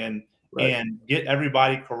energy and get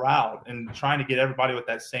everybody corralled and trying to get everybody with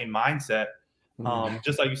that same mindset.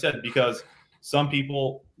 Just like you said, because some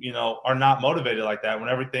people, are not motivated like that. When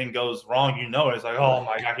everything goes wrong, it's like, oh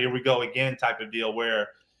my God, here we go again type of deal where,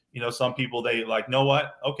 some people, they like, know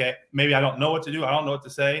what? Okay, maybe I don't know what to do. I don't know what to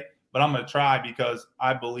say, but I'm going to try because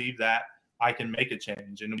I believe that I can make a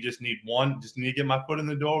change. And we just need to get my foot in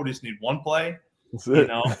the door. We just need one play, and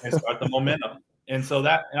start the momentum. And so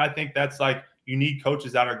and I think that's like, you need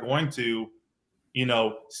coaches that are going to,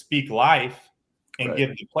 speak life and give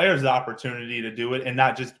the players the opportunity to do it and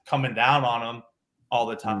not just coming down on them all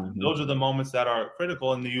the time. Those are the moments that are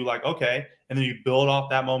critical. And you like, okay. And then you build off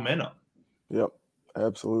that momentum. Yep,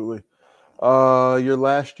 absolutely. Your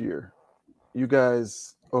last year, you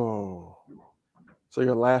guys, so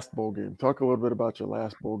your last bowl game. Talk a little bit about your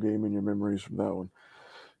last bowl game and your memories from that one.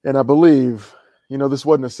 And I believe, this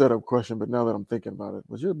wasn't a setup question, but now that I'm thinking about it,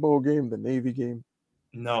 was your bowl game the Navy game?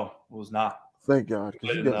 No, it was not. Thank God,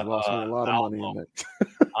 because you guys lost me a lot of money in that.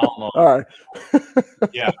 I don't know. All right.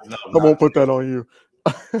 Yeah, no, I won't put that on you.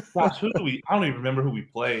 Gosh, I don't even remember who we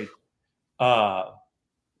played.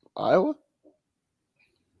 Iowa?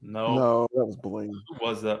 No, that was Blaine.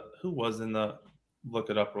 Who was in the?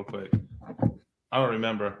 Look it up real quick. I don't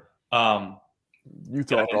remember. You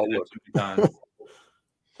talk all the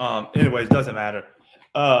time. Anyways, doesn't matter.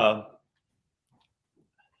 I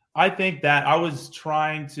think that I was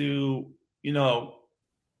trying to,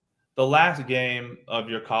 the last game of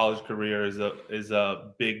your college career is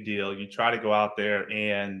a big deal. You try to go out there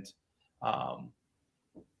and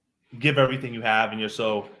give everything you have, and you're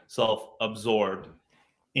so self-absorbed.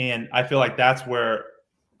 And I feel like that's where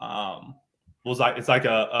it's like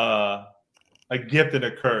a gift and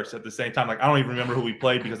a curse at the same time. Like, I don't even remember who we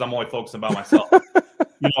played because I'm only focusing about myself.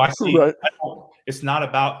 I see. It's not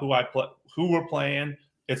about who we're playing.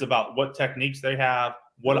 It's about what techniques they have,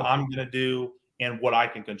 what I'm going to do, and what I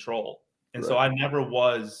can control. And so I never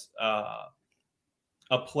was a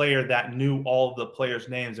player that knew all of the players'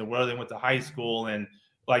 names and where they went to high school and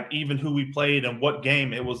like even who we played and what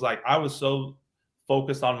game. It was like I was so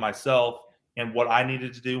focused on myself and what I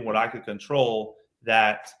needed to do, what I could control,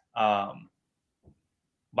 that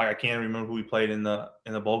like I can't remember who we played in the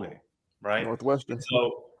bowl game, right? Northwestern.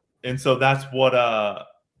 And so that's what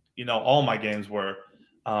all my games were.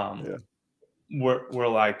 Were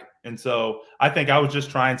like, and so I think I was just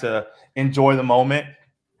trying to enjoy the moment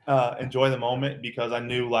because I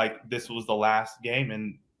knew like this was the last game,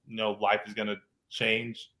 and life is gonna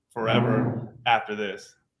change forever after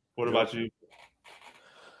this. What about you?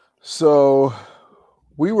 So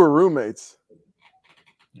we were roommates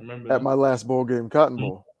at my last bowl game, Cotton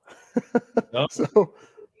Bowl. So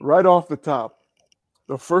right off the top,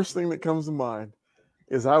 the first thing that comes to mind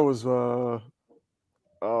is I was what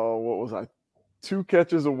was I? 2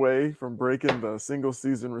 catches away from breaking the single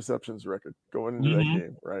season receptions record going into that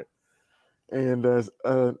game, right? And as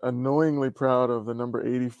annoyingly proud of the number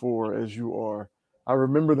 84 as you are, I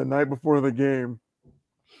remember the night before the game,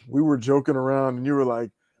 we were joking around, and you were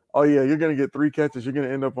like, "Oh yeah, you're gonna get 3 catches. You're gonna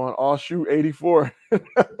end up on all shoot 84." Yep,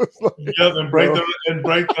 and break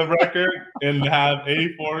the record and have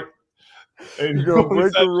 84. You're gonna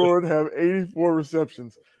break the record, have 84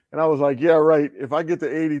 receptions. And I was like, "Yeah, right. If I get to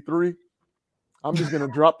 83, I'm just gonna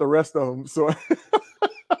drop the rest of them." So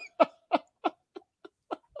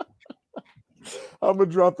I'm gonna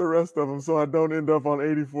drop the rest of them so I don't end up on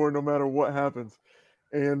 84 no matter what happens.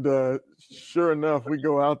 And sure enough, we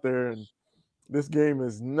go out there, and this game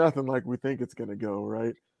is nothing like we think it's gonna go,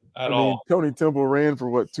 right? At all. Tony Temple ran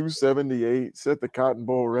for 278, set the Cotton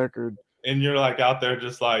Bowl record. And you're like out there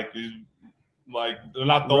just like they're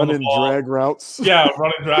not throwing running the ball. Drag routes. Yeah,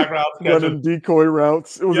 running drag routes. Running decoy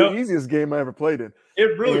routes. It was the easiest game I ever played in.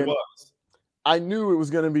 It really was. I knew it was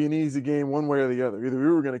going to be an easy game one way or the other. Either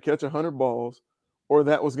we were going to catch 100 balls or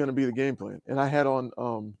that was going to be the game plan. And I had on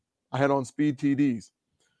speed TDs.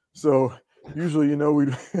 So usually,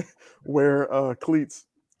 we'd wear cleats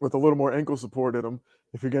with a little more ankle support in them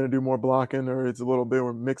if you're going to do more blocking or it's a little bit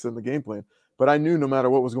more mix in the game plan. But I knew no matter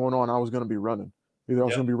what was going on, I was going to be running. Either I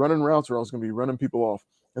was going to be running routes or I was going to be running people off.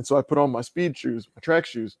 And so I put on my speed shoes, my track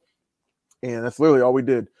shoes, and that's literally all we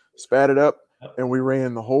did. Spat it up, and we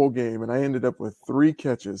ran the whole game. And I ended up with 3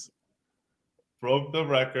 catches. Broke the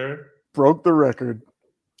record.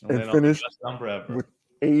 And finished with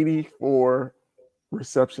 84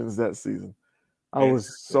 receptions that season. I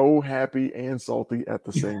was so happy and salty at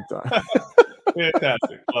the same time.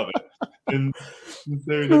 Fantastic. Love it. And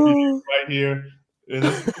right here. And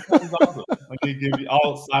this is awesome.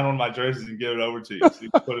 I'll sign on my jerseys and give it over to you so you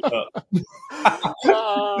can put it up.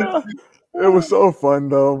 It was so fun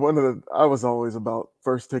though. I was always about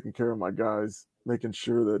first taking care of my guys, making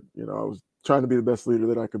sure that I was trying to be the best leader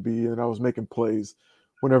that I could be, and I was making plays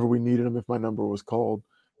whenever we needed them if my number was called.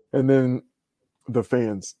 And then the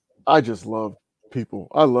fans, I just loved people.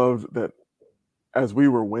 I loved that as we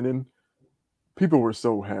were winning, people were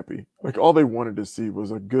so happy. Like all they wanted to see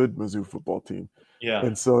was a good Mizzou football team. Yeah.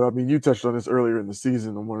 And so, you touched on this earlier in the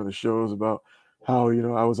season on one of the shows about how,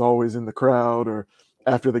 I was always in the crowd or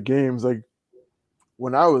after the games. Like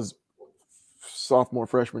when I was sophomore,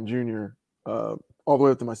 freshman, junior, all the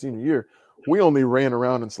way up to my senior year, we only ran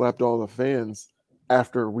around and slapped all the fans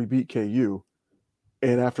after we beat KU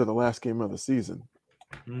and after the last game of the season.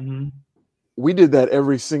 Mm-hmm. We did that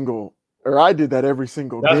every single I did that every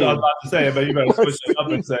single That's game. What I was about to say, but you better switch it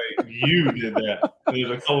up and say you did that.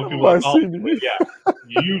 There's a couple of people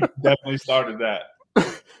you definitely started that.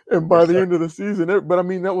 And by the end of the season,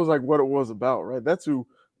 that was like what it was about, right? That's who,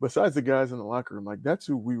 besides the guys in the locker room, like that's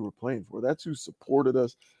who we were playing for. That's who supported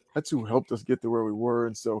us. That's who helped us get to where we were.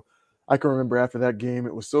 And so I can remember after that game,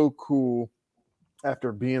 it was so cool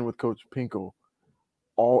after being with Coach Pinkel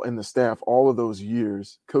all in the staff all of those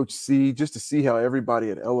years, Coach C, just to see how everybody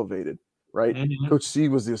had elevated. Right. Mm-hmm. Coach C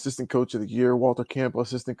was the assistant coach of the year. Walter Campbell,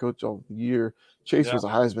 assistant coach of the year. Chase was a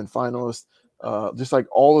Heisman finalist. Just like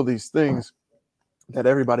all of these things that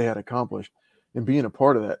everybody had accomplished and being a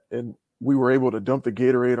part of that. And we were able to dump the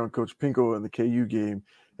Gatorade on Coach Pinkel in the KU game.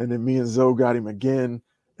 And then me and Zoe got him again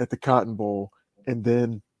at the Cotton Bowl. And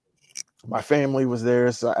then my family was there.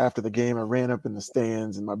 So after the game, I ran up in the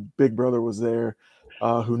stands and my big brother was there,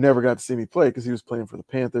 who never got to see me play because he was playing for the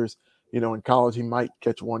Panthers. In college, he might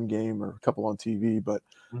catch one game or a couple on TV, but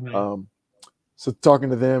so talking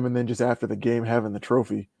to them and then just after the game, having the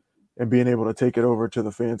trophy and being able to take it over to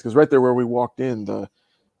the fans. Cause right there where we walked in, the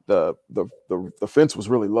fence was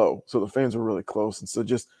really low. So the fans were really close. And so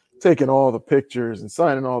just taking all the pictures and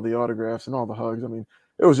signing all the autographs and all the hugs.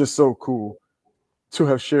 It was just so cool to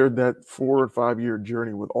have shared that 4 or 5 year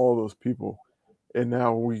journey with all those people. And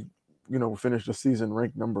now we finished the season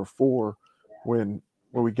ranked number 4 when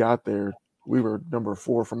we got there, we were number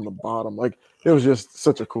 4 from the bottom. Like it was just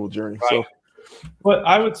such a cool journey. Right. So, but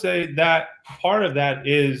I would say that part of that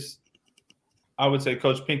is, I would say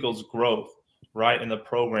Coach Pinkel's growth, right, in the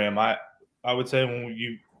program. I would say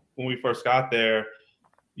when we first got there,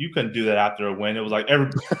 you couldn't do that after a win. It was like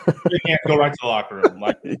everybody can't go right to the locker room.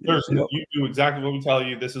 Like you do exactly what we tell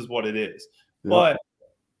you. This is what it is. Yep. But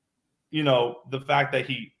the fact that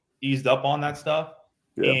he eased up on that stuff.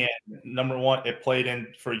 Yeah. And number one, it played in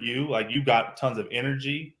for you. Like you got tons of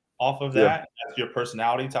energy off of that. Yeah. That's your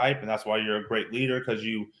personality type. And that's why you're a great leader because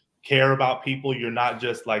you care about people. You're not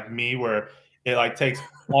just like me where it like takes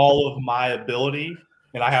all of my ability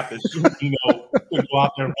and I have to, to go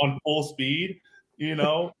out there and run full speed,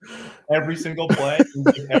 every single play,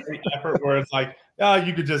 every effort where it's like,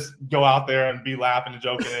 you could just go out there and be laughing and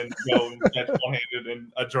joking and go and catch one-handed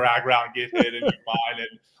and a drag route, get hit, and you're fine.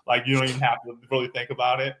 And like you don't even have to really think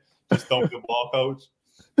about it. Just don't be the ball coach.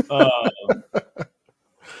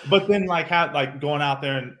 But then like going out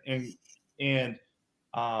there and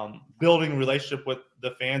building a relationship with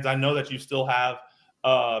the fans. I know that you still have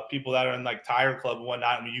people that are in like Tire Club and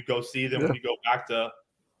whatnot, and when you go see them when you go back to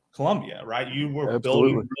Columbia, right? You were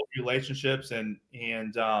building real relationships and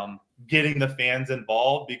getting the fans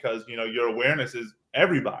involved because your awareness is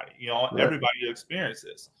everybody. Everybody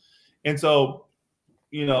experiences, and so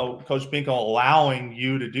Coach Pinkel allowing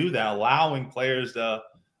you to do that, allowing players to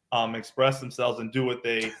express themselves and do what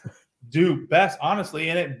they do best, honestly,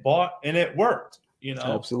 and it worked.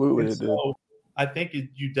 Absolutely, it did. I think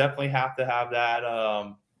you definitely have to have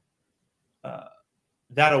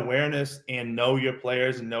that awareness and know your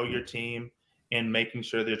players and know your team and making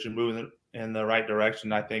sure that you're moving in the right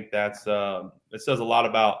direction. I think that's it says a lot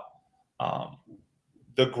about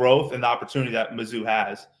the growth and the opportunity that Mizzou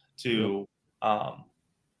has to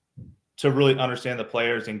really understand the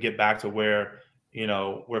players and get back to where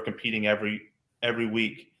we're competing every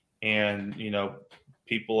week, and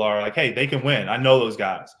people are like, hey, they can win. I know those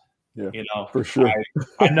guys. Yeah, for sure.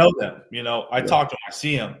 I know them. I talk to them. I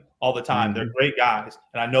see them all the time. They're great guys,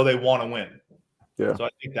 and I know they want to win. Yeah. So I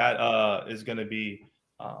think that is going to be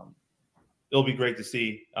it'll be great to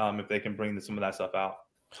see if they can bring some of that stuff out.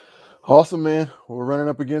 Awesome, man. We're running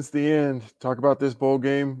up against the end. Talk about this bowl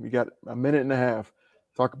game. You got a minute and a half.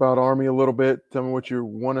 Talk about Army a little bit. Tell me what you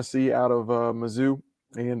want to see out of Mizzou,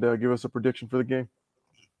 and give us a prediction for the game.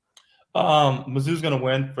 Mizzou's going to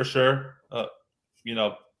win for sure.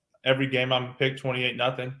 Every game I'm pick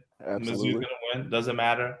 28-0. Mizzou's going to win. Doesn't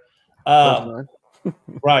matter.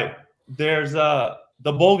 Right. There's the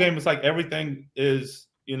bowl game is like everything is,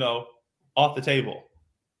 off the table,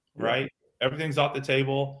 right? Everything's off the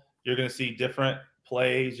table. You're going to see different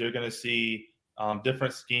plays. You're going to see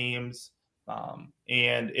different schemes.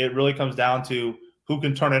 And it really comes down to who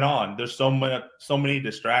can turn it on. There's so many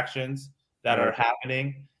distractions that are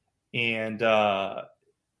happening, and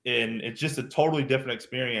it's just a totally different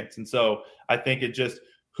experience. And so I think it just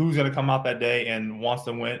who's going to come out that day and wants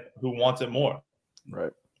to win, who wants it more,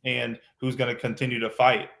 right? And who's going to continue to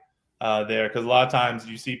fight there. Because a lot of times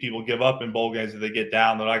you see people give up in bowl games if they get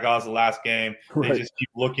down. They're like, oh, it's the last game. Right. They just keep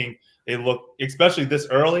looking. They look, especially this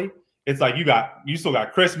early. It's like you still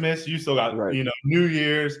got Christmas, you still got New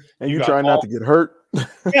Year's, and you try not to get hurt.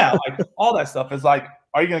 Yeah, like all that stuff is like,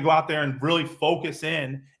 are you going to go out there and really focus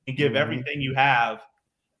in and give everything you have,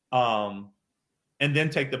 and then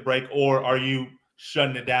take the break, or are you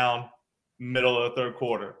shutting it down middle of the third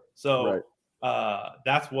quarter? So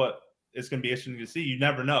that's what it's going to be interesting to see. You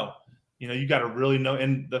never know. You got to really know.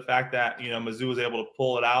 And the fact that Mizzou was able to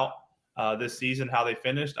pull it out this season, how they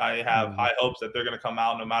finished, I have high hopes that they're going to come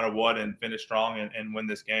out no matter what and finish strong and win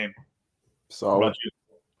this game. Solid.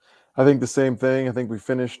 I think the same thing. I think we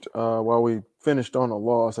finished while we finished on a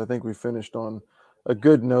loss. I think we finished on a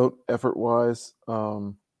good note, effort-wise,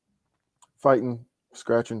 fighting,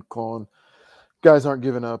 scratching, clawing. Guys aren't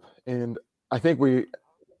giving up, and I think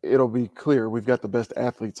it'll be clear we've got the best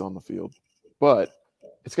athletes on the field, but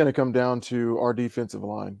it's going to come down to our defensive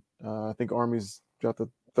line. I think Army's got the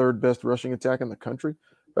third best rushing attack in the country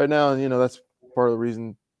right now, and that's part of the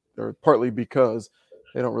reason, or partly because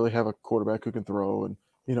they don't really have a quarterback who can throw, and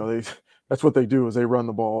that's what they do is they run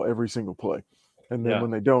the ball every single play, and then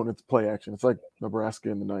when they don't, it's play action. It's like Nebraska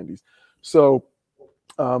in the 90s. So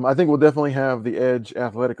I think we'll definitely have the edge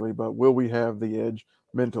athletically, but will we have the edge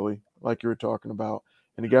mentally, like you were talking about?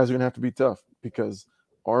 And the guys are going to have to be tough because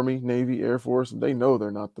Army, Navy, Air Force, they know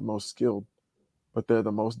they're not the most skilled, but they're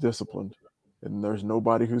the most disciplined. And there's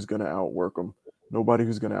nobody who's going to outwork them, nobody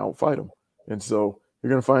who's going to outfight them. And so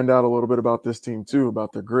you're going to find out a little bit about this team too,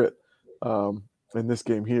 about their grit in this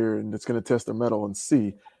game here, and it's going to test their mettle and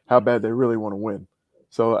see how bad they really want to win.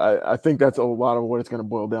 So I think that's a lot of what it's going to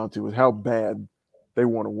boil down to is how bad they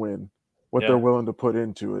want to win, what they're willing to put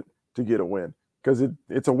into it to get a win. Because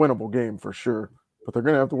it's a winnable game for sure, but they're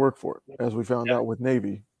going to have to work for it, as we found out with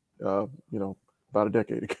Navy, about a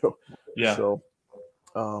decade ago. Yeah. So,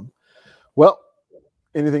 well,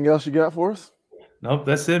 anything else you got for us? Nope,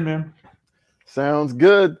 that's it, man. Sounds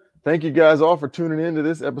good. Thank you guys all for tuning in to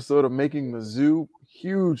this episode of Making Mizzou.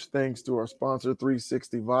 Huge thanks to our sponsor,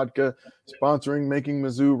 360 Vodka, sponsoring Making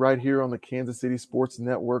Mizzou right here on the Kansas City Sports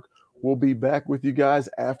Network. We'll be back with you guys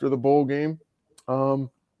after the bowl game.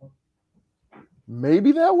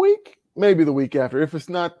 Maybe that week, maybe the week after. If it's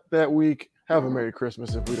not that week, have a Merry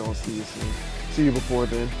Christmas if we don't see you soon. See you before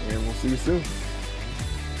then, and we'll see you soon.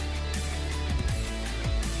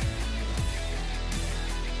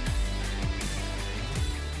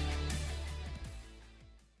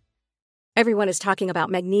 Everyone is talking about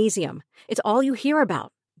magnesium. It's all you hear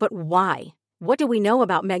about. But why? What do we know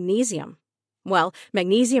about magnesium? Well,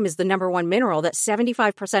 magnesium is the number one mineral that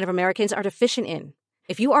 75% of Americans are deficient in.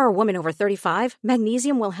 If you are a woman over 35,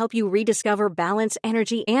 magnesium will help you rediscover balance,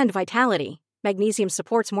 energy, and vitality. Magnesium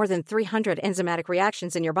supports more than 300 enzymatic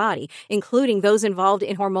reactions in your body, including those involved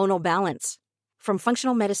in hormonal balance. From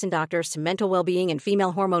functional medicine doctors to mental well-being and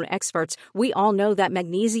female hormone experts, we all know that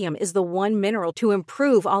magnesium is the one mineral to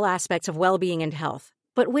improve all aspects of well-being and health.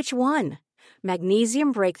 But which one?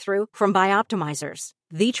 Magnesium Breakthrough from Bioptimizers,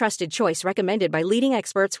 the trusted choice recommended by leading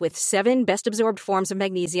experts with 7 best-absorbed forms of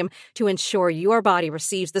magnesium to ensure your body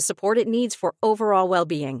receives the support it needs for overall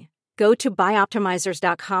well-being. Go to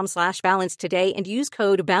bioptimizers.com/balance today and use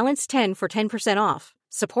code BALANCE10 for 10% off.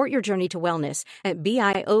 Support your journey to wellness at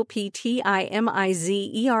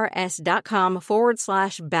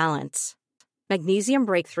bioptimizers.com/balance. Magnesium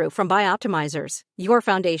Breakthrough from Bioptimizers, your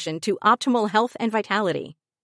foundation to optimal health and vitality.